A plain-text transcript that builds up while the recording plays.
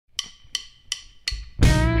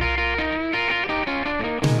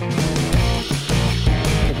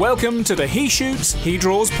Welcome to the He Shoots, He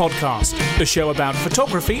Draws podcast, the show about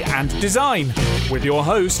photography and design, with your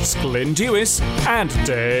hosts Glyn Dewis and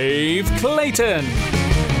Dave Clayton.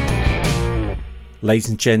 Ladies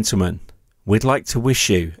and gentlemen, we'd like to wish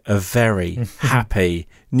you a very happy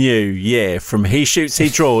new year from He Shoots, He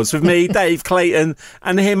Draws with me, Dave Clayton,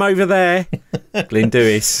 and him over there, Glyn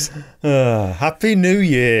Dewis. Happy New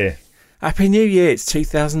Year. Happy New Year. It's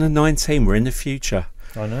 2019. We're in the future.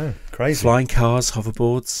 I know. Crazy. Flying cars,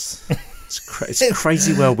 hoverboards. It's a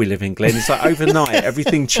crazy world we live in, Glyn. It's like overnight,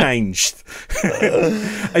 everything changed.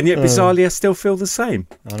 And yet, bizarrely, I still feel the same.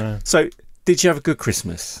 I know. So, did you have a good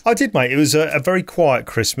Christmas? I did, mate. It was a very quiet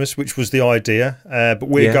Christmas, which was the idea. But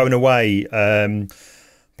we're going away,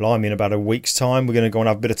 blimey, in about a week's time. We're going to go and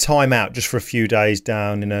have a bit of time out just for a few days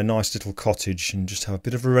down in a nice little cottage and just have a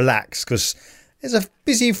bit of a relax because there's a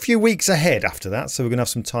busy few weeks ahead after that. So we're going to have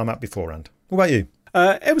some time out beforehand. What about you?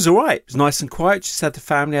 It was all right. It was nice and quiet. Just had the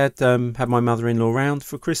family. I had my mother-in-law round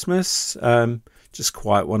for Christmas. Just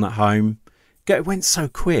quiet one at home. It went so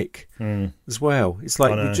quick as well. It's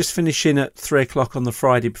like we're just finishing at 3:00 on the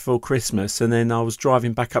Friday before Christmas, and then I was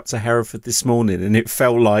driving back up to Hereford this morning, and it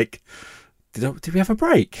felt like, did we have a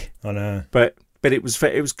break? I know. But it was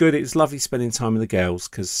good. It was lovely spending time with the girls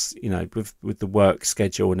because, you know, with the work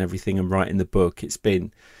schedule and everything and writing the book, it's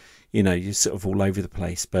been, you know, you're sort of all over the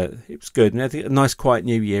place. But it was good. And I think a nice quiet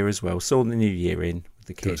New Year as well. Saw the New Year in with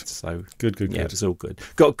the kids. Good. So good. Yeah, it was all good.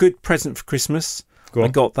 Got a good present for Christmas. Go on.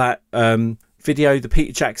 I got that video, the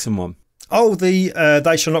Peter Jackson one. Oh, the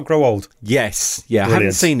They Shall Not Grow Old. Yes. Yeah, Brilliant. I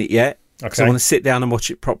haven't seen it yet. Okay. So I want to sit down and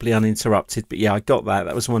watch it properly uninterrupted. But yeah, I got that.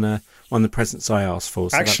 That was one of the presents I asked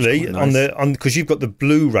for. So actually, nice. on because you've got the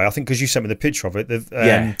Blu-ray, I think because you sent me the picture of it.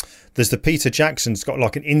 There's the Peter Jackson's got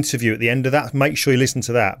like an interview at the end of that. Make sure you listen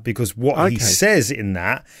to that because what he says in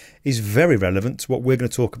that is very relevant to what we're going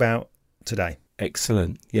to talk about today.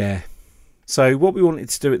 Excellent. Yeah. So what we wanted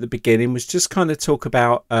to do at the beginning was just kind of talk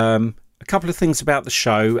about a couple of things about the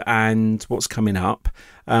show and what's coming up.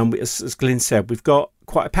 As Glyn said, we've got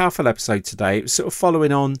quite a powerful episode today. It was sort of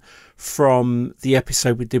following on from the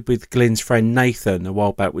episode we did with Glyn's friend Nathan a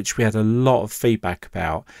while back, which we had a lot of feedback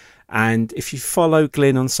about. And if you follow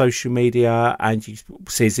Glyn on social media and you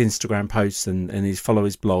see his Instagram posts and follow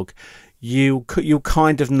his blog, you'll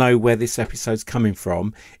kind of know where this episode's coming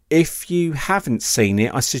from. If you haven't seen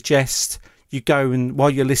it, I suggest you go and while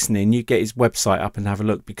you're listening, you get his website up and have a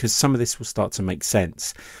look because some of this will start to make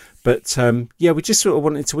sense. But we just sort of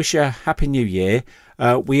wanted to wish you a happy new year.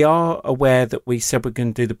 We are aware that we said we're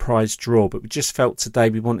going to do the prize draw, but we just felt today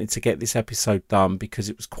we wanted to get this episode done because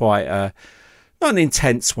it was quite not an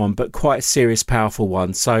intense one, but quite a serious, powerful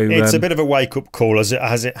one. So it's a bit of a wake-up call as it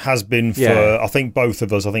has been for I think both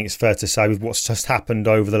of us. I think it's fair to say with what's just happened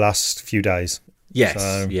over the last few days.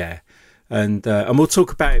 Yes, yeah. And we'll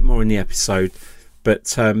talk about it more in the episode. But,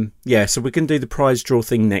 so we're going to do the prize draw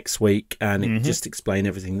thing next week and just explain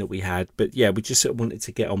everything that we had. But, yeah, we just sort of wanted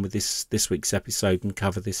to get on with this week's episode and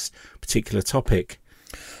cover this particular topic.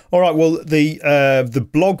 All right, well, the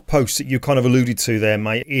blog post that you kind of alluded to there,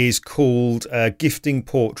 mate, is called Gifting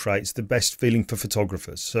Portraits, the Best Feeling for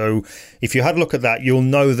Photographers. So if you had a look at that, you'll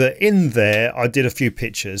know that in there I did a few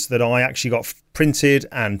pictures that I actually got printed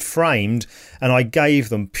and framed, and I gave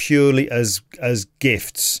them purely as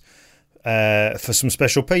gifts for some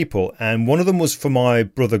special people. And one of them was for my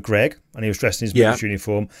brother Greg, and he was dressed in his military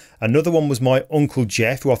uniform. Another one was my uncle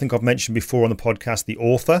Jeff, who I think I've mentioned before on the podcast, the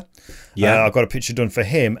author. I got a picture done for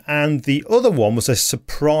him. And the other one was a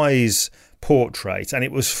surprise portrait, and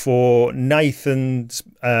it was for Nathan's.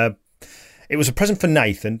 It was a present for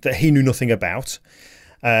Nathan that he knew nothing about.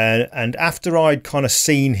 And after I'd kind of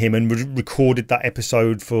seen him and recorded that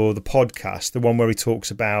episode for the podcast, the one where he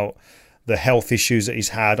talks about the health issues that he's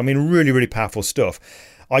had. I mean, really, really powerful stuff.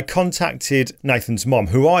 I contacted Nathan's mum,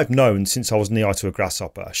 who I've known since I was knee-high to a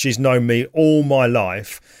grasshopper. She's known me all my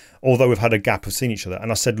life, although we've had a gap of seeing each other.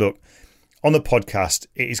 And I said, look, on the podcast,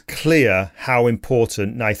 it is clear how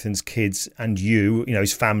important Nathan's kids and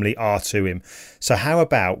his family are to him. So how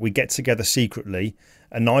about we get together secretly,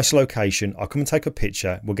 a nice location, I'll come and take a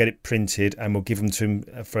picture, we'll get it printed and we'll give them to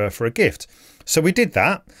him for a gift. So we did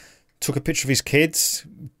that, took a picture of his kids.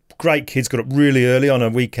 Great kids, got up really early on a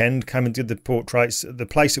weekend, came and did the portraits. The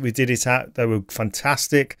place that we did it at, they were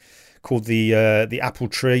fantastic, called the Apple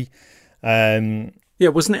Tree. Wasn't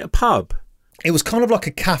it a pub? It was kind of like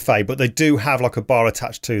a cafe, but they do have like a bar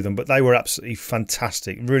attached to them. But they were absolutely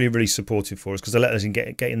fantastic, really, really supportive for us because they let us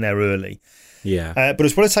get in there early. Yeah. But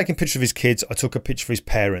as well as taking a picture of his kids, I took a picture of his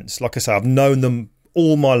parents. Like I say, I've known them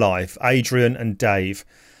all my life, Adrian and Dave.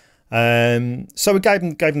 So we gave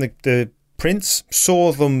them the Prince.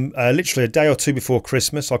 Saw them literally a day or two before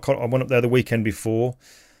Christmas. I went up there the weekend before.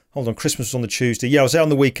 Hold on, Christmas was on the Tuesday. Yeah, I was there on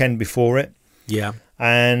the weekend before it. Yeah.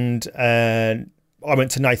 And I went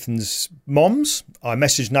to Nathan's mom's. I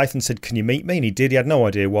messaged Nathan, said, can you meet me? And he did. He had no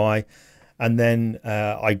idea why. And then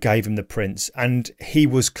I gave him the Prince. And he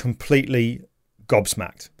was completely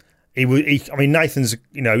gobsmacked. I mean, Nathan's,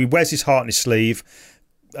 he wears his heart on his sleeve.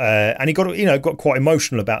 And he got quite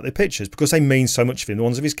emotional about the pictures because they mean so much to him, the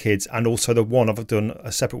ones of his kids, and also the one I've done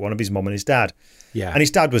a separate one of his mum and his dad. Yeah. And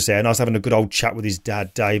his dad was there, and I was having a good old chat with his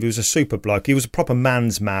dad, Dave. He was a super bloke. He was a proper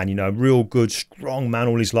man's man, real good, strong man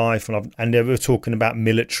all his life. And they were talking about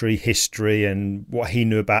military history and what he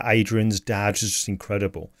knew about Adrian's dad, which was just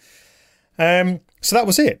incredible. So that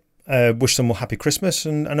was it. Wish them all happy Christmas,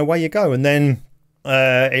 and away you go. And then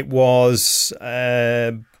it was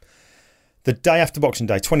the day after Boxing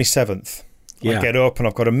Day, 27th. Yeah. I get up and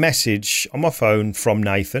I've got a message on my phone from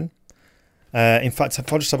Nathan. In fact,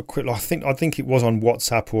 if I just have a quick look, I think it was on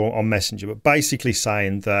WhatsApp or on Messenger, but basically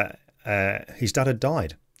saying that his dad had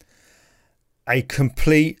died. A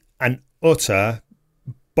complete and utter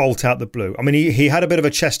bolt out the blue. I mean, he had a bit of a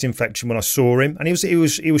chest infection when I saw him, and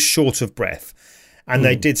he was short of breath. And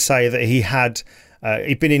they did say that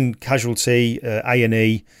he'd been in casualty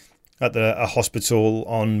A&E at a hospital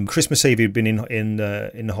on Christmas Eve. He'd been in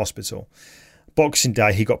the hospital. Boxing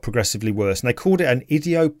Day, he got progressively worse, and they called it an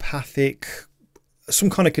idiopathic, some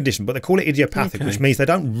kind of condition, but they call it idiopathic, which means they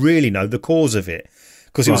don't really know the cause of it,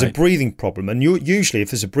 because it was a breathing problem. And usually, if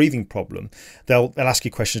there's a breathing problem, they'll ask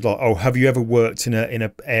you questions like, "Oh, have you ever worked in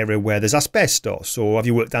a area where there's asbestos, or have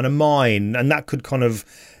you worked down a mine?" And that could kind of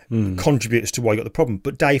contribute as to why you got the problem.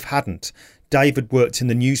 But Dave hadn't. Dave had worked in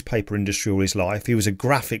the newspaper industry all his life. He was a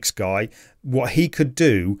graphics guy. What he could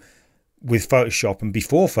do with Photoshop and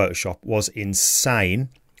before Photoshop was insane.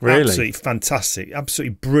 Really? Absolutely fantastic.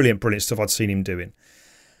 Absolutely brilliant stuff I'd seen him doing.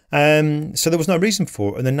 So there was no reason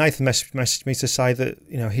for it. And then Nathan messaged me to say that,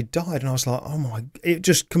 he'd died. And I was like, oh my, it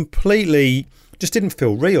just completely just didn't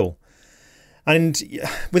feel real. And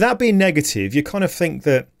without being negative, you kind of think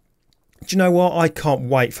that, do you know what? I can't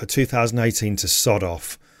wait for 2018 to sod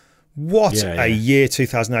off. What a year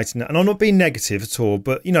 2018. And I'm not being negative at all,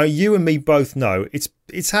 but you and me both know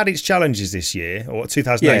it's had its challenges this year, or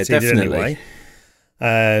 2018 did anyway.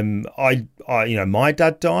 My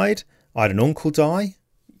dad died. I had an uncle die.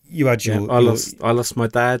 You had your I lost my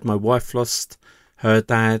dad. My wife lost her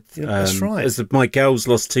dad. Yeah, that's right. My girls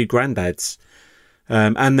lost two granddads.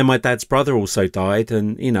 And then my dad's brother also died,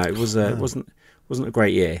 and it wasn't a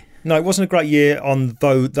great year. No, it wasn't a great year on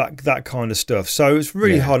that kind of stuff. So it's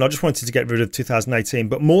really hard. I just wanted to get rid of 2018.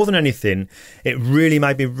 But more than anything, it really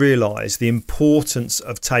made me realise the importance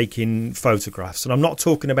of taking photographs. And I'm not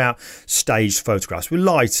talking about staged photographs with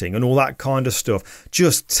lighting and all that kind of stuff.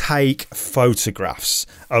 Just take photographs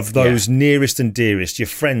of those nearest and dearest, your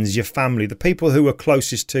friends, your family, the people who are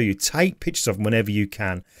closest to you. Take pictures of them whenever you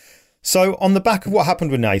can. So on the back of what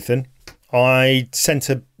happened with Nathan, I sent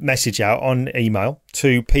a message out on email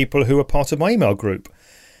to people who were part of my email group.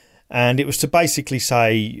 And it was to basically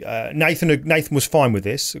say, Nathan was fine with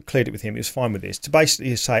this, cleared it with him, he was fine with this, to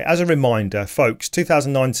basically say, as a reminder, folks,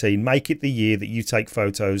 2019, make it the year that you take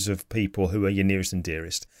photos of people who are your nearest and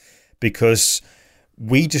dearest, because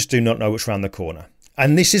we just do not know what's around the corner.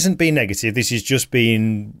 And this isn't being negative, this is just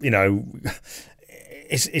being,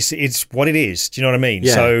 It's what it is. Do you know what I mean?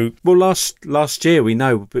 Yeah. So, well, last year we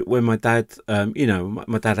know when my dad,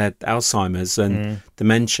 my dad had Alzheimer's and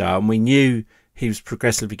dementia, and we knew he was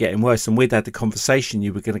progressively getting worse. And we'd had the conversation: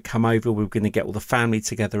 you were going to come over, we were going to get all the family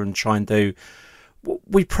together and try and do what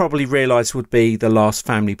we probably realised would be the last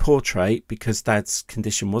family portrait, because Dad's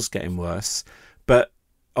condition was getting worse. But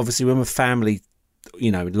obviously, when we're family,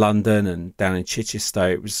 in London and down in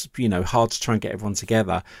Chichester, it was, hard to try and get everyone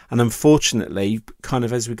together. And unfortunately, kind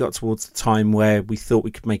of as we got towards the time where we thought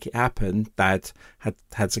we could make it happen, Dad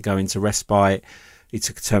had to go into respite. He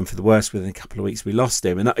took a turn for the worse. Within a couple of weeks, we lost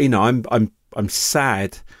him. And, I'm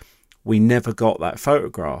sad we never got that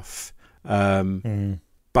photograph.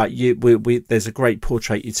 But there's a great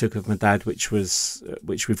portrait you took of my dad, which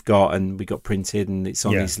we've got, and we got printed, and it's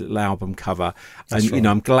on his little album cover. That's and right.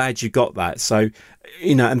 I'm glad you got that. So,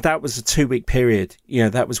 and that was a 2-week period.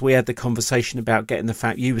 That was, we had the conversation about getting the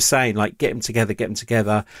fact you were saying, like, get them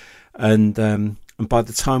together, and by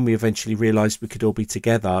the time we eventually realised we could all be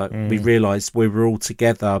together, we realised we were all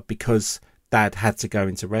together because Dad had to go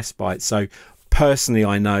into respite. So personally,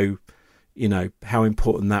 I know, how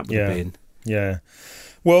important that would have been. Yeah.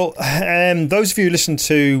 Well, those of you who listen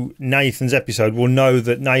to Nathan's episode will know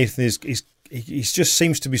that Nathan is he just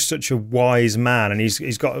seems to be such a wise man, and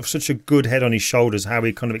he's got such a good head on his shoulders, how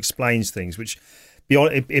he kind of explains things, which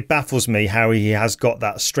it baffles me how he has got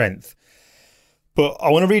that strength. But I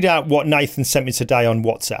want to read out what Nathan sent me today on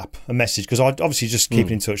WhatsApp, a message, because I obviously just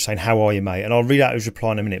keep in touch saying, how are you, mate? And I'll read out his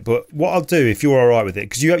reply in a minute. But what I'll do, if you're all right with it,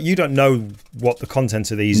 because you don't know what the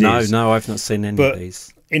content of these is. No, I've not seen any of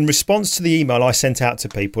these. In response to the email I sent out to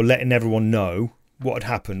people, letting everyone know what had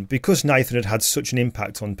happened, because Nathan had such an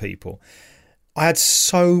impact on people, I had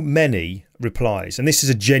so many replies, and this is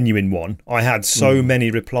a genuine one. I had so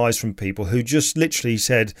many replies from people who just literally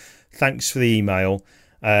said, thanks for the email.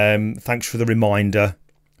 Thanks for the reminder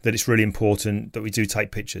that it's really important that we do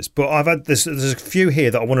take pictures. But there's a few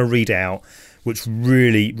here that I want to read out which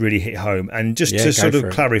really, really hit home. And just to sort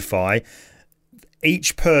of clarify,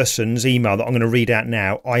 each person's email that I'm going to read out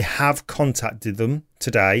now, I have contacted them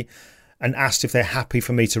today and asked if they're happy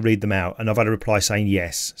for me to read them out. And I've had a reply saying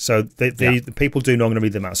yes. So the people do know I'm going to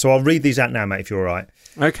read them out. So I'll read these out now, mate, if you're all right.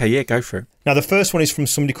 Okay, yeah, go for it. Now, the first one is from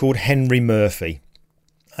somebody called Henry Murphy.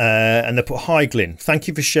 And they put, "Hi Glyn, thank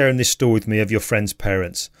you for sharing this story with me of your friend's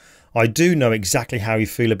parents. I do know exactly how you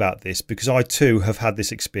feel about this because I too have had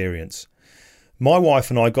this experience. My wife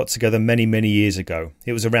and I got together many, many years ago.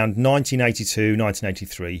 It was around 1982,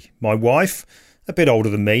 1983. My wife, a bit older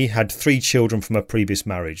than me, had 3 children from a previous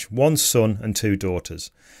marriage, 1 son and 2 daughters.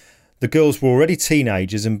 The girls were already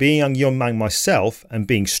teenagers, and being a young man myself and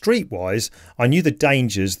being streetwise, I knew the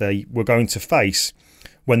dangers they were going to face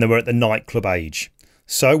when they were at the nightclub age.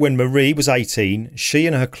 So when Marie was 18, she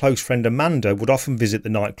and her close friend Amanda would often visit the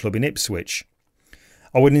nightclub in Ipswich.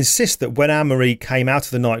 I would insist that when our Marie came out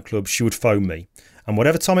of the nightclub, she would phone me, and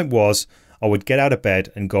whatever time it was, I would get out of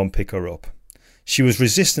bed and go and pick her up. She was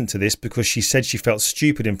resistant to this because she said she felt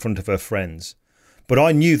stupid in front of her friends. But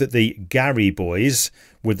I knew that the Gary boys,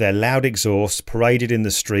 with their loud exhausts, paraded in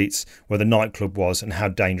the streets where the nightclub was and how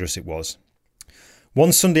dangerous it was.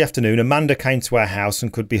 One Sunday afternoon, Amanda came to our house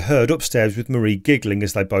and could be heard upstairs with Marie giggling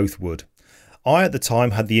as they both would. I at the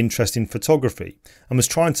time had the interest in photography and was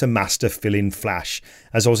trying to master fill-in flash,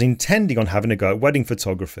 as I was intending on having a go at wedding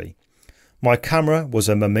photography. My camera was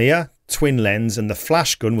a Mamiya twin lens and the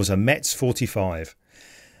flash gun was a Metz 45.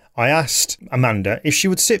 I asked Amanda if she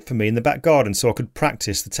would sit for me in the back garden so I could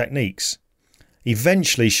practice the techniques.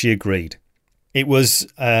 Eventually she agreed. It was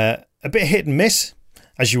a bit hit and miss.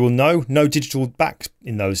 As you will know, no digital back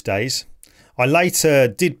in those days. I later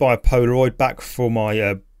did buy a Polaroid back for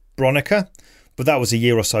my Bronica, but that was a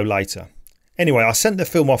year or so later. Anyway, I sent the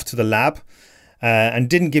film off to the lab and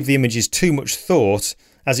didn't give the images too much thought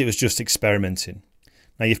as it was just experimenting.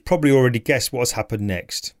 Now, you've probably already guessed what has happened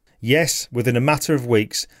next. Yes, within a matter of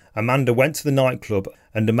weeks, Amanda went to the nightclub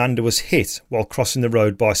and Amanda was hit while crossing the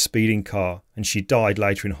road by a speeding car, and she died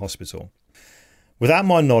later in hospital. Without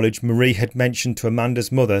my knowledge, Marie had mentioned to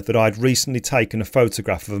Amanda's mother that I had recently taken a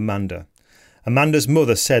photograph of Amanda. Amanda's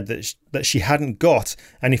mother said that she hadn't got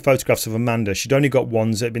any photographs of Amanda. She'd only got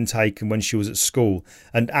ones that had been taken when she was at school,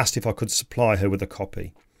 and asked if I could supply her with a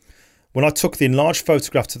copy. When I took the enlarged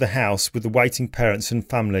photograph to the house with the waiting parents and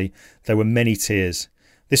family, there were many tears.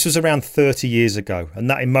 This was around 30 years ago, and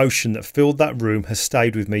that emotion that filled that room has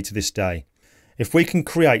stayed with me to this day. If we can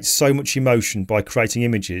create so much emotion by creating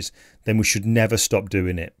images, then we should never stop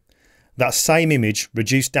doing it. That same image,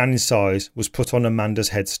 reduced down in size, was put on Amanda's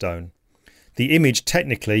headstone. The image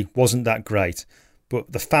technically wasn't that great,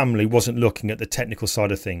 but the family wasn't looking at the technical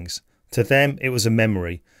side of things. To them, it was a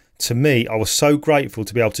memory. To me, I was so grateful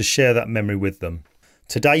to be able to share that memory with them.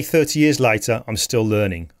 Today, 30 years later, I'm still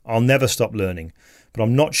learning. I'll never stop learning. But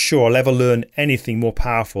I'm not sure I'll ever learn anything more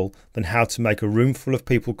powerful than how to make a room full of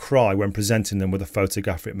people cry when presenting them with a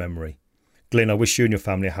photographic memory. Glyn, I wish you and your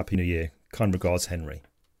family a happy new year. Kind regards, Henry.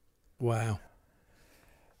 Wow.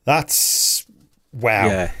 That's... wow.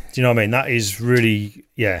 Yeah. Do you know what I mean? That is really,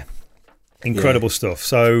 incredible stuff.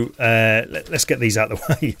 So let's get these out of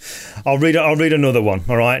the way. I'll read another one.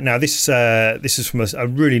 All right. Now this is from a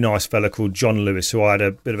really nice fella called John Lewis, who I had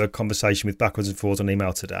a bit of a conversation with backwards and forwards on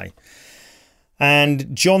email today.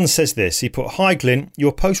 And John says this. He put, "Hi Glyn,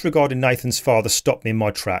 your post regarding Nathan's father stopped me in my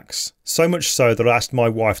tracks. So much so that I asked my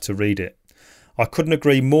wife to read it. I couldn't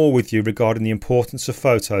agree more with you regarding the importance of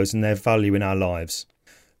photos and their value in our lives.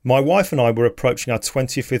 My wife and I were approaching our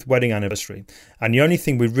 25th wedding anniversary, and the only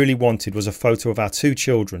thing we really wanted was a photo of our 2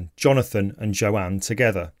 children, Jonathan and Joanne,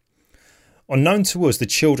 together. Unknown to us, the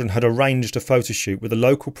children had arranged a photo shoot with a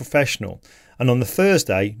local professional, and on the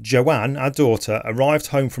Thursday, Joanne, our daughter, arrived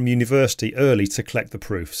home from university early to collect the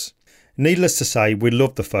proofs. Needless to say, we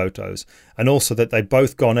loved the photos, and also that they'd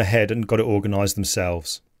both gone ahead and got it organised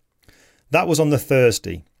themselves. That was on the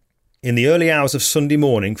Thursday. In the early hours of Sunday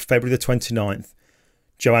morning, February the 29th,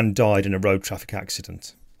 Joanne died in a road traffic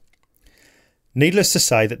accident. Needless to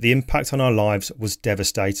say that the impact on our lives was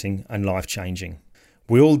devastating and life-changing.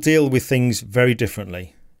 We all deal with things very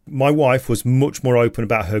differently. My wife was much more open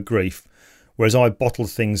about her grief, whereas I bottled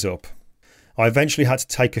things up. I eventually had to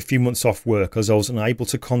take a few months off work as I was unable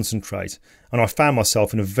to concentrate, and I found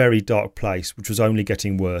myself in a very dark place, which was only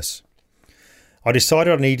getting worse. I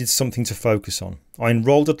decided I needed something to focus on. I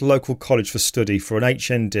enrolled at the local college for study for an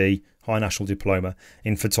HND, High National Diploma,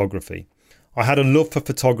 in photography. I had a love for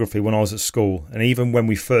photography when I was at school, and even when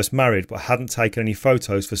we first married, but hadn't taken any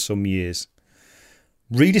photos for some years.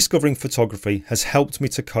 Rediscovering photography has helped me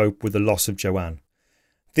to cope with the loss of Joanne.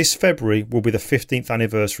 This February will be the 15th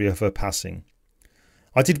anniversary of her passing.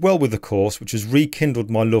 I did well with the course, which has rekindled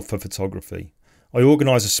my love for photography. I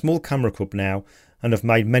organise a small camera club now and have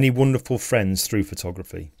made many wonderful friends through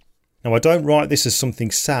photography. Now, I don't write this as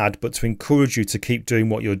something sad, but to encourage you to keep doing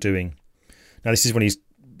what you're doing. Now, this is when he's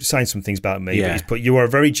saying some things about me, but he's put, you are a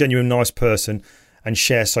very genuine, nice person and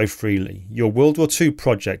share so freely. Your World War II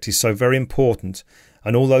project is so very important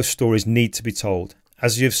and all those stories need to be told.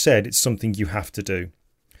 As you have said, it's something you have to do.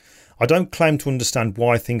 I don't claim to understand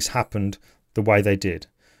why things happened the way they did,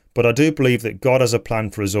 but I do believe that God has a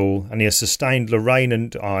plan for us all and he has sustained Lorraine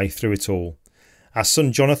and I through it all. Our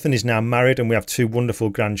son Jonathan is now married and we have two wonderful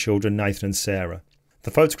grandchildren, Nathan and Sarah.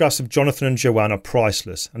 The photographs of Jonathan and Joanne are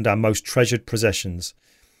priceless and our most treasured possessions.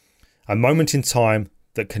 A moment in time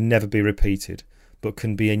that can never be repeated, but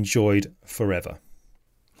can be enjoyed forever.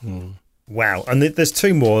 Wow. And there's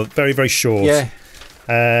two more, very, very short.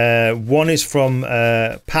 One is from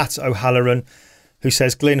Pat O'Halloran, who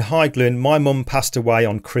says, Hi Glyn, my mum passed away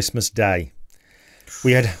on Christmas Day.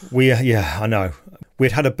 We had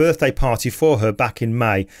a birthday party for her back in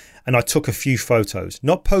May, and I took a few photos.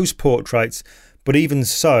 Not pose portraits, but even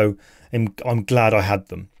so, I'm glad I had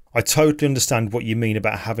them. I totally understand what you mean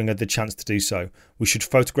about having had the chance to do so. We should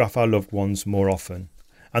photograph our loved ones more often.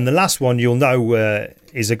 And the last one you'll know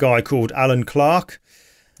is a guy called Alan Clark.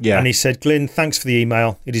 Yeah. And he said, Glyn, thanks for the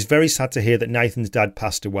email. It is very sad to hear that Nathan's dad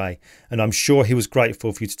passed away, and I'm sure he was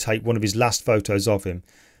grateful for you to take one of his last photos of him.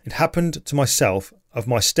 It happened to myself of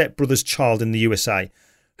my stepbrother's child in the USA,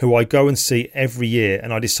 who I go and see every year,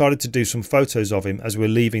 and I decided to do some photos of him as we were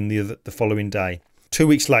leaving the following day. 2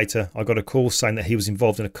 weeks later, I got a call saying that he was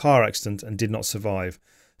involved in a car accident and did not survive.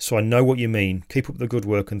 So I know what you mean. Keep up the good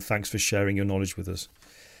work and thanks for sharing your knowledge with us.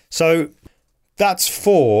 So that's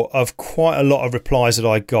 4 of quite a lot of replies that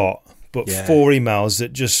I got, but 4 emails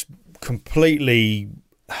that just completely,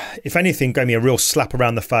 if anything, gave me a real slap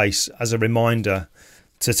around the face as a reminder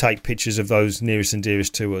to take pictures of those nearest and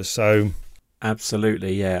dearest to us. So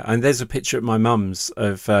absolutely, yeah. And there's a picture at my mum's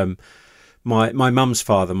of my mum's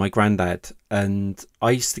father, my granddad, and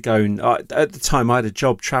I used to go and at the time I had a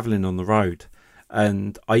job travelling on the road,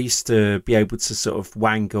 and I used to be able to sort of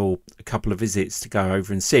wangle a couple of visits to go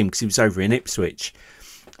over and see him because he was over in Ipswich.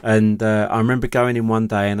 And I remember going in one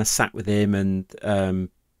day and I sat with him, and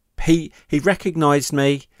he recognised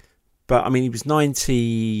me, but I mean he was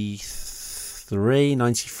 93,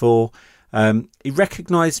 94. He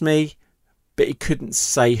recognised me, but he couldn't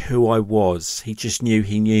say who I was. He just knew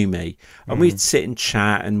he knew me. And we'd sit and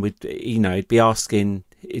chat, and he'd be asking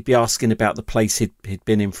about the place he'd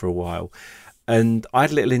been in for a while. And I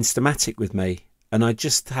had a little Instamatic with me, and I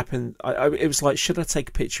just happened, it was like, should I take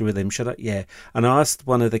a picture with him? Should I? Yeah. And I asked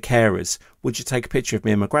one of the carers, would you take a picture of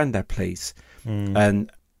me and my granddad, please? And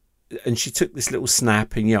she took this little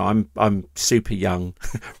snap, and I'm super young,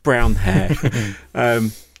 brown hair.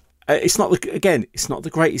 It's not the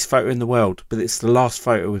greatest photo in the world, but it's the last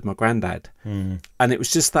photo with my granddad. And it was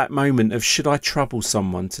just that moment of, should I trouble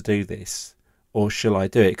someone to do this, or shall I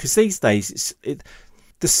do it? Because these days,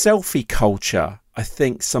 the selfie culture, I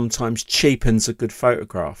think, sometimes cheapens a good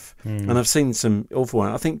photograph. And I've seen some awful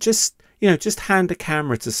ones. I think just hand a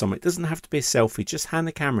camera to someone. It doesn't have to be a selfie. Just hand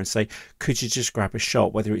the camera and say, could you just grab a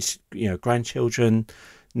shot? Whether it's grandchildren,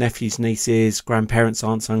 nephews, nieces, grandparents,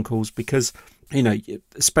 aunts, uncles, because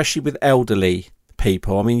especially with elderly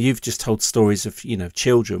people. I mean, you've just told stories of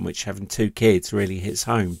children, which having 2 kids really hits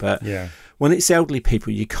home. But when it's elderly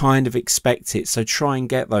people, you kind of expect it. So try and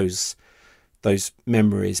get those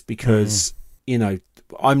memories, because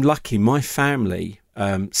I'm lucky. My family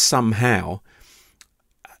somehow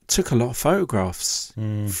took a lot of photographs.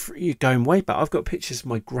 You're going way back. I've got pictures of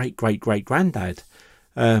my great granddad,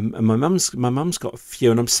 and my mum's got a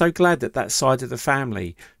few, and I'm so glad that side of the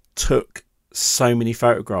family took so many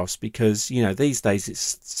photographs, because these days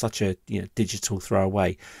it's such a digital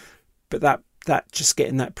throwaway. But that just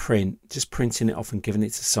getting that print, just printing it off and giving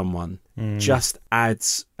it to someone just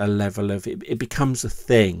adds a level of it. It becomes a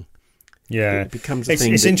thing. Yeah, it becomes a it's,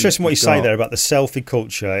 thing. It's interesting what you say got. there about the selfie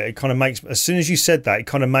culture. It kind of makes, as soon as you said that, it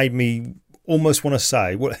kind of made me almost want to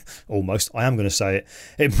say, well, almost, I am going to say it.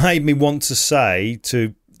 It made me want to say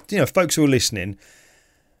to, folks who are listening,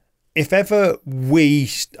 if ever we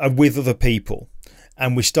are with other people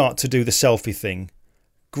and we start to do the selfie thing,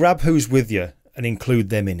 grab who's with you and include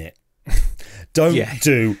them in it. Don't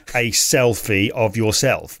do a selfie of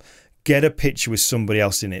yourself. Get a picture with somebody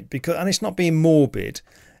else in it, and it's not being morbid.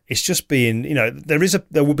 It's just being,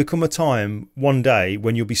 there will become a time one day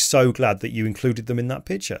when you'll be so glad that you included them in that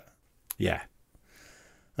picture. Yeah.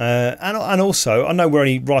 And also, I know we're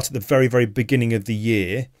only right at the very, very beginning of the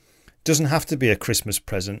year. Doesn't have to be a Christmas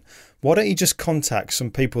present. Why don't you just contact some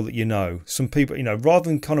people that you know? Some people, rather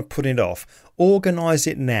than kind of putting it off, organise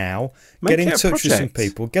it now. Get in touch with some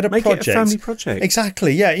people. Get a project. Make it a family project.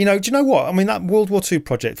 Exactly. Yeah. Do you know what? I mean, that World War II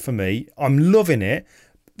project for me, I'm loving it.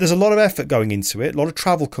 There's a lot of effort going into it. A lot of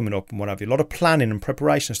travel coming up and what have you. A lot of planning and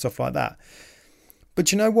preparation and stuff like that.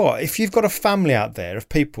 But you know what? If you've got a family out there of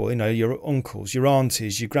people, your uncles, your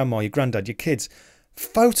aunties, your grandma, your granddad, your kids,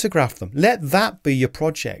 photograph them. Let that be your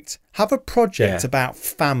project. Have a project about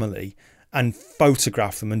family and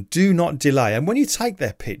photograph them, and do not delay. And when you take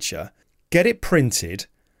their picture, get it printed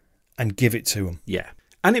and give it to them. Yeah.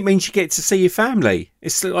 And it means you get to see your family.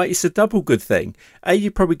 It's a double good thing.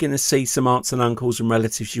 You're probably going to see some aunts and uncles and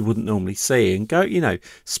relatives you wouldn't normally see, and go,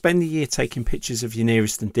 spend the year taking pictures of your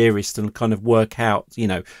nearest and dearest and kind of work out,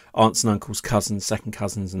 aunts and uncles, cousins, second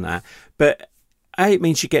cousins and that. But it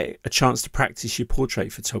means you get a chance to practice your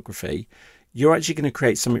portrait photography. You're actually going to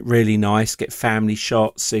create something really nice, get family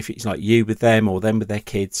shots, if it's like you with them or them with their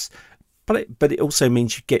kids. But it also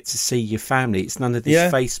means you get to see your family. It's none of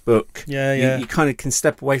this Facebook. You kind of can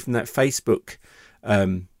step away from that Facebook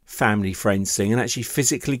family friends thing and actually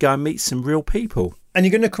physically go and meet some real people. And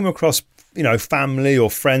you're going to come across, family or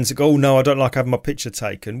friends that go, oh, no, I don't like having my picture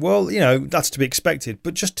taken. Well, that's to be expected.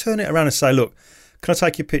 But just turn it around and say, look, can I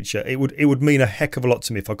take your picture? It would mean a heck of a lot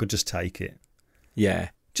to me if I could just take it.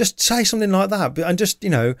 Yeah. Just say something like that. And just,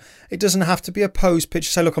 it doesn't have to be a pose picture.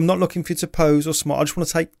 Say, look, I'm not looking for you to pose or smile. I just want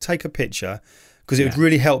to take a picture because it would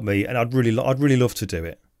really help me, and I'd really love to do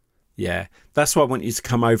it. Yeah. That's why I want you to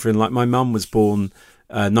come over. And like, my mum was born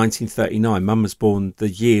 1939. Mum was born the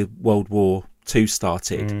year World War II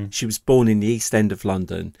started. She was born in the East End of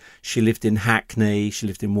London. She lived in Hackney. She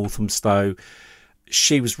lived in Walthamstow.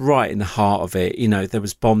 She was right in the heart of it. There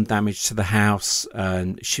was bomb damage to the house,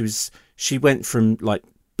 and she went from like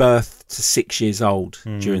birth to 6 years old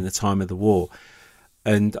during the time of the war.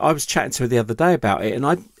 And I was chatting to her the other day about it,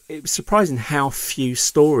 and it was surprising how few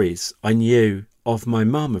stories I knew of my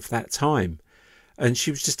mum of that time. And she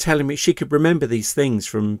was just telling me she could remember these things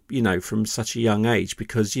from such a young age,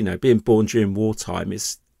 because being born during wartime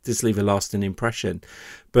does leave a lasting impression.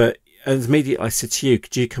 But immediately I said to you,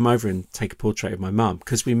 could you come over and take a portrait of my mum,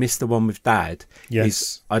 because we missed the one with Dad.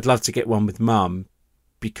 Yes, I'd love to get one with Mum,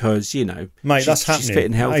 because mate, that's happening. She's fit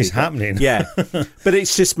and healthy. It's happening. Yeah. But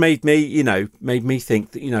it's just made me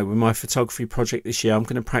think that with my photography project this year, I'm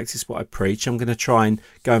going to practice what I preach. I'm going to try and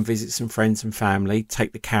go and visit some friends and family,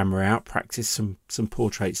 take the camera out, practice some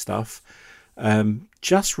portrait stuff,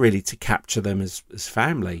 just really to capture them as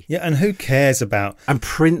family. Yeah, and who cares about, and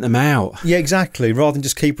print them out. Yeah, exactly, rather than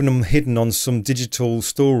just keeping them hidden on some digital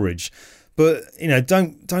storage. But,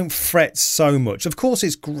 don't fret so much. Of course,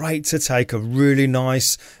 it's great to take a really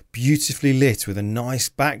nice, beautifully lit with a nice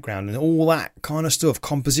background and all that kind of stuff,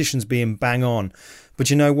 compositions being bang on. But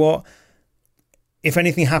you know what? If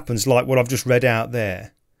anything happens like what I've just read out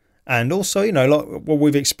there, and also, like what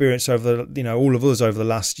we've experienced over all of us over the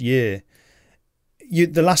last year,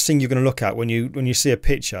 the last thing you're going to look at when you see a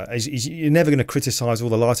picture is you're never going to criticise all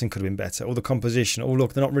the lighting could have been better, or the composition. Oh,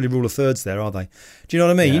 look, they're not really rule of thirds there, are they? Do you know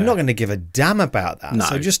what I mean? Yeah. You're not going to give a damn about that. No,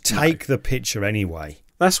 so just take the picture anyway.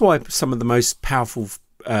 That's why some of the most powerful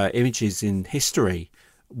images in history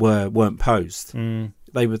weren't posed.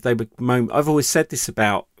 They were. I've always said this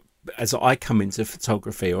about, as I come into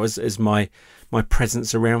photography, or as my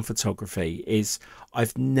presence around photography, is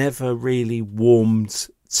I've never really warmed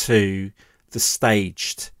to the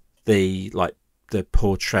staged, the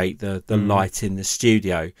portrait, the light in the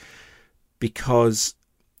studio, because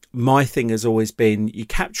my thing has always been, you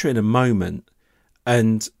capture in a moment,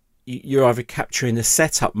 and you're either capturing a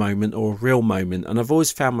setup moment or a real moment. And I've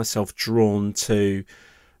always found myself drawn to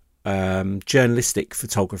journalistic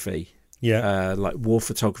photography, like war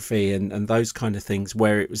photography and those kind of things,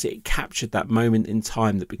 where it captured that moment in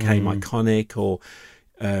time that became iconic, or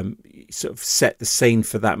sort of set the scene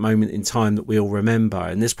for that moment in time that we all remember.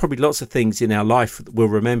 And there's probably lots of things in our life that we'll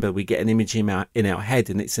remember. We get an image in our head,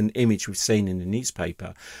 and it's an image we've seen in the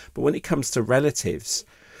newspaper. But when it comes to relatives,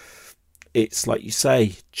 it's like you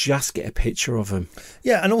say, just get a picture of them.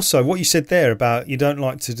 Yeah, and also what you said there about you've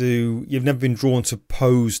never been drawn to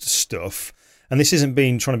posed stuff. And this isn't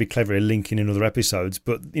trying to be clever linking in other episodes,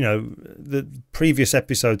 but, the previous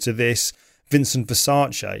episode to this, Vincent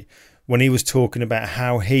Versace, when he was talking about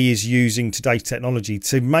how he is using today's technology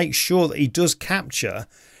to make sure that he does capture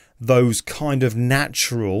those kind of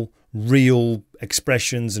natural, real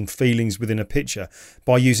expressions and feelings within a picture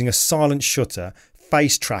by using a silent shutter,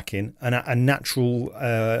 face tracking, and a natural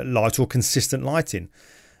light or consistent lighting.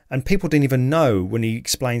 And people didn't even know when he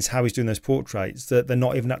explains how he's doing those portraits that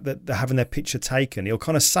they're having their picture taken. He'll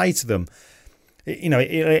kind of say to them,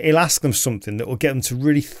 he'll ask them something that will get them to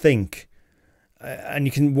really think. And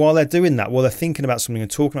you can, while they're doing that, while they're thinking about something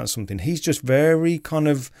and talking about something, he's just very kind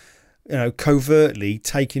of, covertly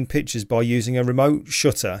taking pictures by using a remote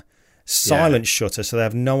shutter, silent shutter, so they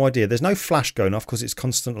have no idea. There's no flash going off because it's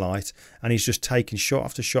constant light, and he's just taking shot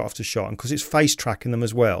after shot after shot. And because it's face tracking them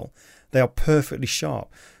as well, they are perfectly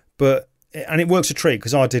sharp. And it works a treat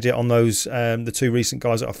because I did it on those the two recent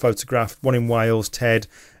guys that I photographed, one in Wales, Ted,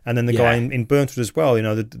 and then the guy in Burnford as well.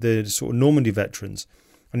 The sort of Normandy veterans.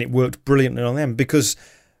 And it worked brilliantly on them because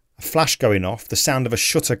a flash going off, the sound of a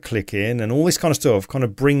shutter clicking, and all this kind of stuff kind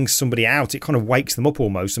of brings somebody out. It kind of wakes them up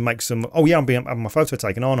almost and makes them, oh yeah, I'm having my photo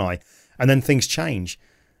taken, aren't I? And then things change.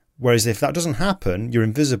 Whereas if that doesn't happen, you're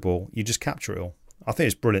invisible. You just capture it all. I think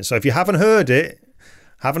it's brilliant. So if you haven't heard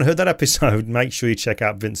that episode, make sure you check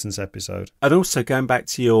out Vincent's episode. And also going back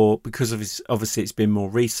to because obviously it's been more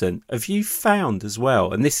recent, have you found as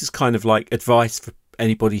well, and this is kind of like advice for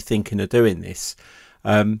anybody thinking of doing this,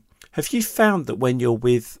 have you found that when you're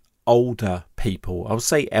with older people, I'll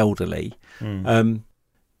say elderly, do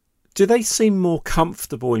they seem more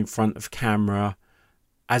comfortable in front of camera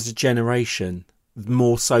as a generation,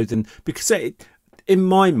 more so than, because in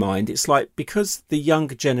my mind, it's like, because the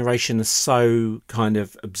younger generation are so kind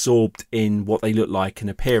of absorbed in what they look like and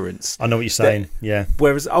appearance. I know what you're saying, yeah.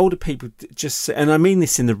 Whereas older people just, and I mean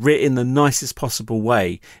this in the nicest possible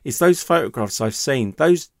way, is those photographs I've seen,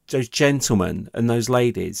 those gentlemen and those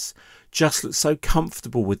ladies just look so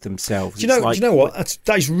comfortable with themselves. Do you know what?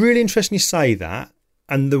 That is really interesting you say that.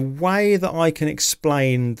 And the way that I can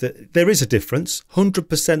explain that there is a difference,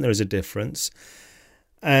 100% there is a difference.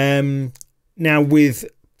 Now, with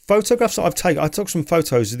photographs that I've taken, I took some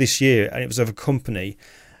photos this year, and it was of a company,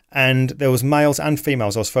 and there was males and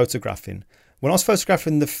females I was photographing. When I was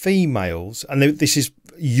photographing the females, and this is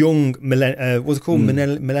young, what's it called?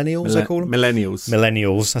 Millennials, they call them?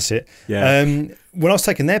 Millennials, that's it. Yeah. When I was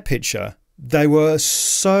taking their picture, they were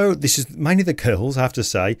this is mainly the girls, I have to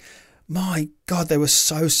say, my God, they were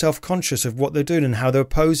so self-conscious of what they're doing and how they were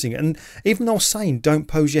posing. And even though I was saying, don't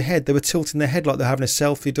pose your head, they were tilting their head like they're having a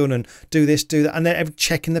selfie done and do this, do that. And they're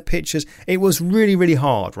checking the pictures. It was really, really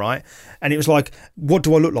hard, right? And it was like, what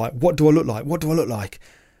do I look like? What do I look like? What do I look like?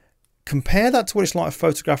 Compare that to what it's like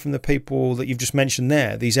photographing the people that you've just mentioned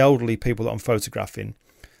there, these elderly people that I'm photographing.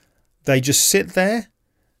 They just sit there.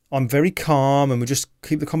 I'm very calm, and we just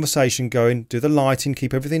keep the conversation going, do the lighting,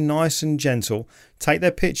 keep everything nice and gentle, take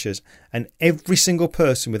their pictures, and every single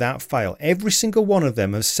person without fail, every single one of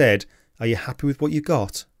them has said, are you happy with what you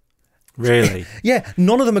got? Really? Yeah,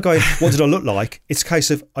 none of them are going, what did I look like? It's a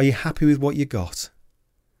case of, are you happy with what you got?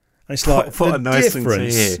 And it's like, what a nice thing to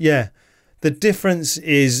hear. Yeah, the difference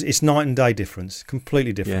is, it's night and day difference,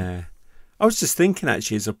 completely different. Yeah. I was just thinking,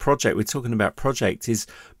 actually, as a project, we're talking about project, is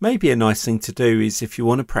maybe a nice thing to do is, if you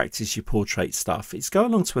want to practice your portrait stuff, is go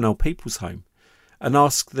along to an old people's home and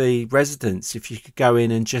ask the residents if you could go in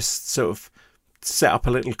and just sort of set up a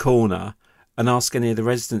little corner and ask any of the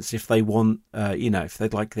residents if they want, if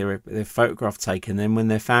they'd like their photograph taken. Then when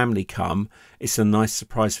their family come, it's a nice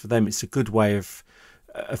surprise for them. It's a good way of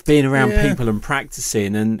being around people and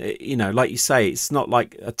practicing. And, like you say, it's not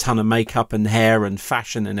like a ton of makeup and hair and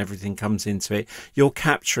fashion and everything comes into it. You're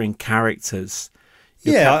capturing characters.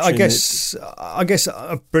 I guess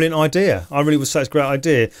a brilliant idea. I really would say it's a great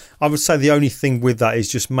idea. I would say the only thing with that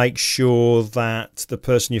is just make sure that the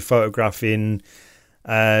person you're photographing,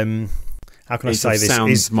 how can I say this?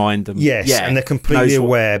 Sounds mind them. Yes, and they're completely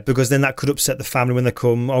aware, because then that could upset the family when they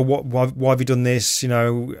come. Oh, why have you done this? You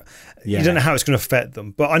don't know how it's going to affect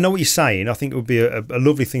them. But I know what you're saying. I think it would be a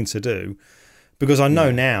lovely thing to do, because I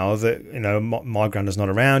know now that my granddad's not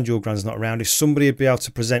around, your granddad's not around. If somebody would be able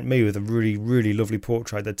to present me with a really, really lovely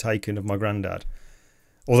portrait they'd taken of my granddad,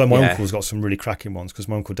 although my uncle's got some really cracking ones, because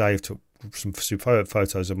my Uncle Dave took some superb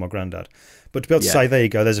photos of my granddad. But to be able to Yeah. say, there you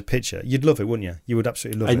go, there's a picture, you'd love it, wouldn't you? You would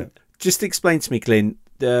absolutely love And it. just explain to me, Glyn,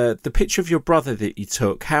 the picture of your brother that you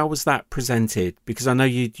took, how was that presented? Because I know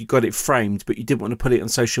you got it framed, but you didn't want to put it on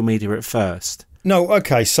social media at first. No,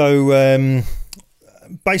 okay, so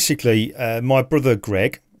basically, my brother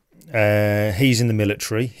Greg, he's in the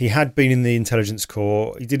military. He had been in the intelligence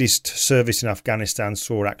corps. He did his service in Afghanistan,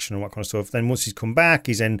 saw action and that kind of stuff. Then once he's come back,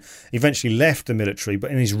 he's then eventually left the military,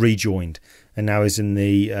 but then he's rejoined and now he's in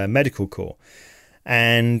the medical corps.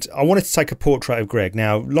 And I wanted to take a portrait of Greg.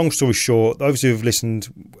 Now, long story short, those who have listened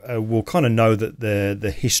will kind of know that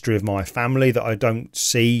the history of my family, that I don't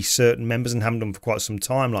see certain members and haven't done for quite some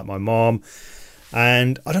time, like my mom.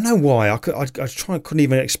 And I don't know why. I couldn't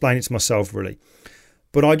even explain it to myself, really.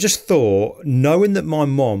 But I just thought, knowing that my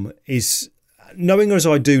mom is, knowing her as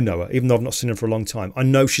I do know her, even though I've not seen her for a long time, I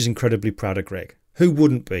know she's incredibly proud of Greg. Who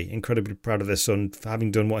wouldn't be incredibly proud of their son for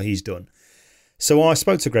having done what he's done? So I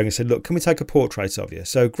spoke to Greg and said, look, can we take a portrait of you?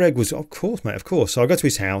 So Greg was, of course, mate, of course. So I go to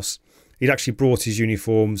his house. He'd actually brought his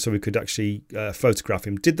uniform so we could actually photograph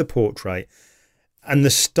him, did the portrait. And the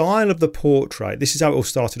style of the portrait, this is how it all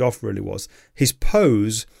started off really was, his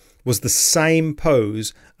pose was the same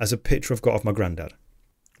pose as a picture I've got of my granddad.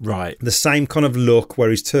 Right. The same kind of look where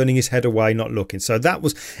he's turning his head away, not looking. So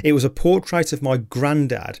it was a portrait of my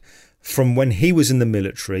granddad from when he was in the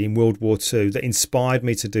military in World War II that inspired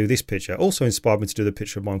me to do this picture. Also inspired me to do the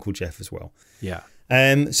picture of my Uncle Jeff as well. Yeah.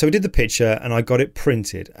 So we did the picture and I got it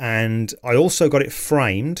printed, and I also got it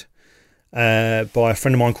framed by a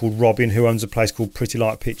friend of mine called Robin, who owns a place called Pretty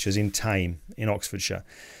Light Pictures in Thame in Oxfordshire.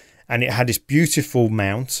 And it had this beautiful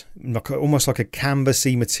mount, almost like a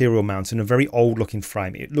canvasy material mount, and a very old looking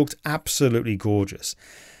frame. It looked absolutely gorgeous.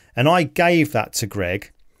 And I gave that to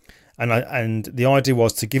Greg. And the idea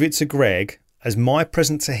was to give it to Greg as my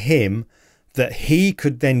present to him that he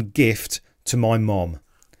could then gift to my mom.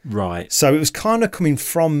 Right. So it was kind of coming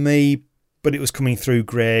from me, but it was coming through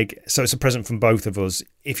Greg. So it's a present from both of us,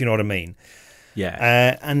 if you know what I mean.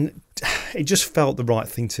 Yeah. And it just felt the right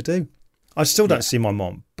thing to do. I still don't see my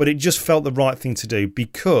mom, but it just felt the right thing to do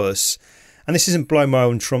because, and this isn't blowing my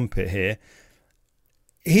own trumpet here,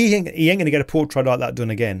 he ain't going to get a portrait like that done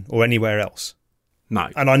again or anywhere else. No.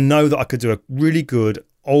 And I know that I could do a really good,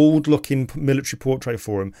 old-looking military portrait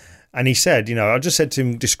for him. And he said, I just said to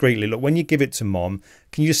him discreetly, look, when you give it to Mom,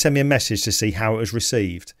 can you just send me a message to see how it was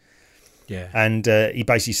received? Yeah. And he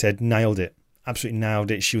basically said, nailed it. Absolutely nailed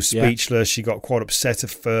it. She was speechless. She got quite upset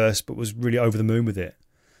at first, but was really over the moon with it.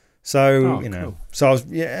 So, cool. So I was,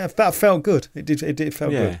 that felt good. It did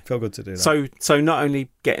felt good. It felt good to do that. So not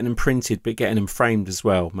only getting them printed, but getting them framed as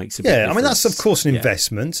well makes a big difference. I mean, that's of course an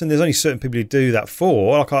investment, and there's only certain people who do that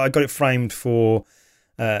for. Like I got it framed for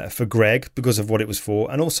Greg because of what it was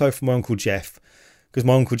for, and also for my Uncle Jeff, because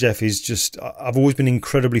my Uncle Jeff is just, I've always been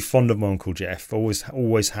incredibly fond of my Uncle Jeff,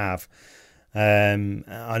 always have.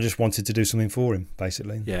 I just wanted to do something for him,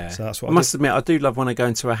 basically. Yeah. So that's what I must admit, I do love when I go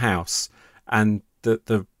into a house and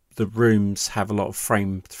the rooms have a lot of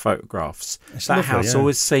framed photographs. It's that lovely, house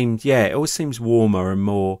always seems warmer and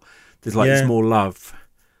more, there's more love.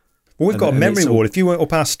 Well, we've got a memory wall. If you went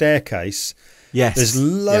up our staircase, there's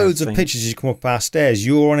loads of pictures as you come up our stairs.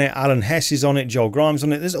 You're on it, Alan Hess is on it, Joel Grimes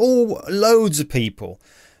on it. There's loads of people,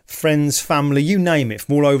 friends, family, you name it,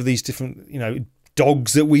 from all over these different,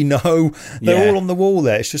 dogs that we know. They're all on the wall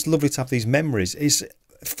there. It's just lovely to have these memories.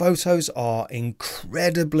 Photos are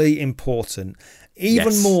incredibly important,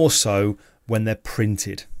 even more so when they're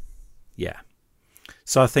printed. Yeah.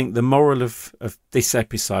 So I think the moral of this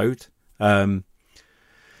episode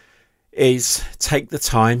is take the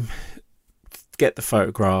time, get the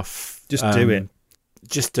photograph. Just do it.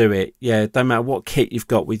 Just do it. Yeah, don't matter what kit you've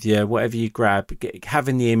got with you, whatever you grab,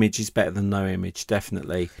 having the image is better than no image,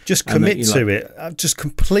 definitely. Just commit to it. Just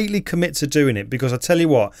completely commit to doing it, because I tell you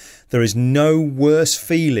what, there is no worse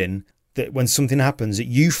feeling that when something happens that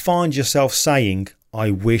you find yourself saying,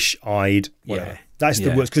 I wish I'd... Whatever. That's the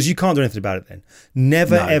worst, because you can't do anything about it then.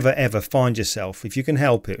 Never, ever, ever find yourself, if you can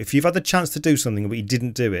help it, if you've had the chance to do something but you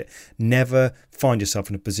didn't do it, never find yourself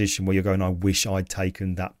in a position where you're going, I wish I'd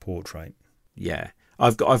taken that portrait. Yeah.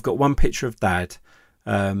 I've got one picture of Dad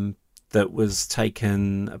that was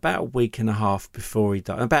taken about a week and a half before he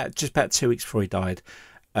died, about 2 weeks before he died,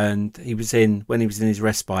 and when he was in his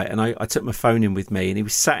respite, and I took my phone in with me, and he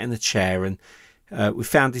was sat in the chair, and we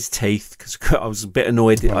found his teeth, because I was a bit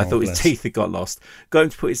annoyed. I thought his teeth had got lost. Got him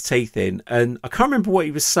to put his teeth in, and I can't remember what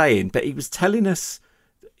he was saying, but he was telling us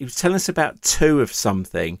he was telling us about two of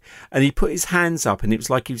something, and he put his hands up, and it was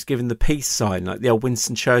like he was giving the peace sign, like the old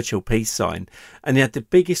Winston Churchill peace sign. And he had the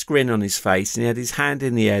biggest grin on his face, and he had his hand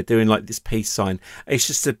in the air doing like this peace sign. It's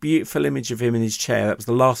just a beautiful image of him in his chair. That was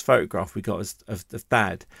the last photograph we got of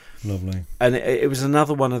Dad. Lovely. And it was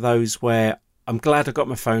another one of those where I'm glad I got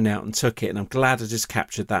my phone out and took it, and I'm glad I just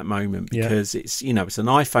captured that moment, because it's, you know, it's an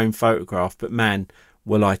iPhone photograph, but man,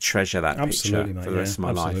 will I treasure that picture for the rest of my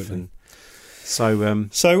life. And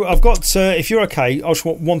so I've got, if you're okay, I just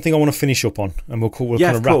want one thing I want to finish up on, and we'll kind of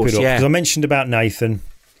wrap it up, because I mentioned about Nathan.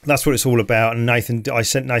 That's what it's all about. And Nathan, I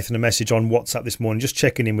sent Nathan a message on WhatsApp this morning, just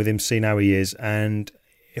checking in with him, seeing how he is. And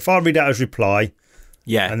if I read out his reply,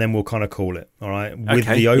 and then we'll kind of call it, all right, with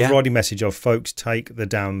the overriding message of, folks, take the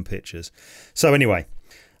damn pictures. So anyway,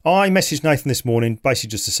 I messaged Nathan this morning,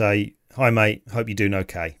 basically just to say, hi mate, hope you're doing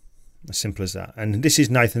okay. As simple as that. And this is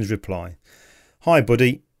Nathan's reply. Hi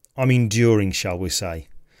buddy, I'm enduring, shall we say.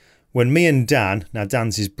 When me and Dan, now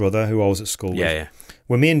Dan's his brother who I was at school with,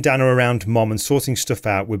 when me and Dan are around Mom and sorting stuff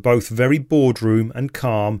out, we're both very boardroom and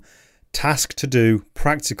calm, task to do,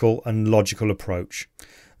 practical and logical approach.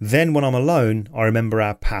 Then when I'm alone, I remember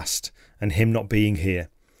our past and him not being here.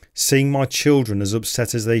 Seeing my children as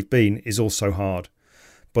upset as they've been is also hard.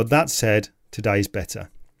 But that said, today's better.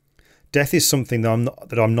 Death is something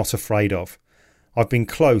that I'm not afraid of. I've been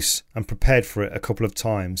close and prepared for it a couple of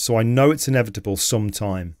times, so I know it's inevitable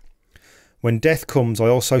sometime. When death comes, I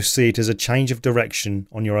also see it as a change of direction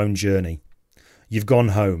on your own journey. You've gone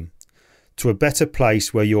home, to a better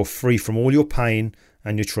place where you're free from all your pain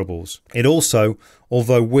and your troubles. It also,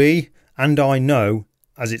 although we and I know,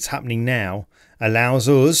 as it's happening now, allows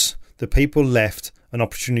us, the people left, an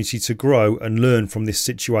opportunity to grow and learn from this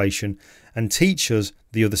situation and teach us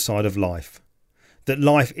the other side of life. That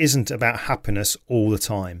life isn't about happiness all the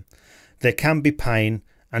time. There can be pain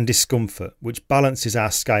and discomfort, which balances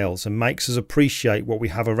our scales and makes us appreciate what we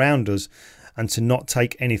have around us and to not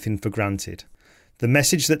take anything for granted. The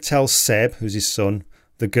message that tells Seb, who's his son,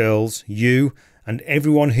 the girls, you and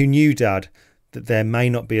everyone who knew Dad that there may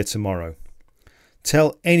not be a tomorrow.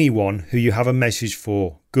 Tell anyone who you have a message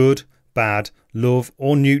for, good, bad, love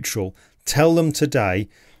or neutral, tell them today,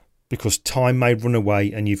 because time may run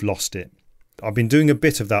away and you've lost it. I've been doing a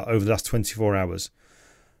bit of that over the last 24 hours.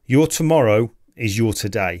 Your tomorrow is your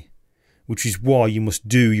today, which is why you must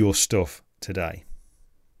do your stuff today.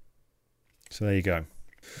 So there you go.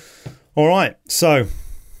 All right, so.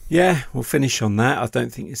 Yeah, we'll finish on that. I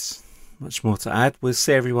don't think it's much more to add. We'll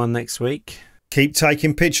see everyone next week. Keep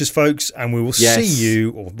taking pictures, folks, and we will see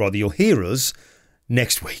you, or rather you'll hear us,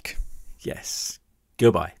 next week. Yes.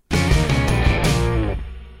 Goodbye.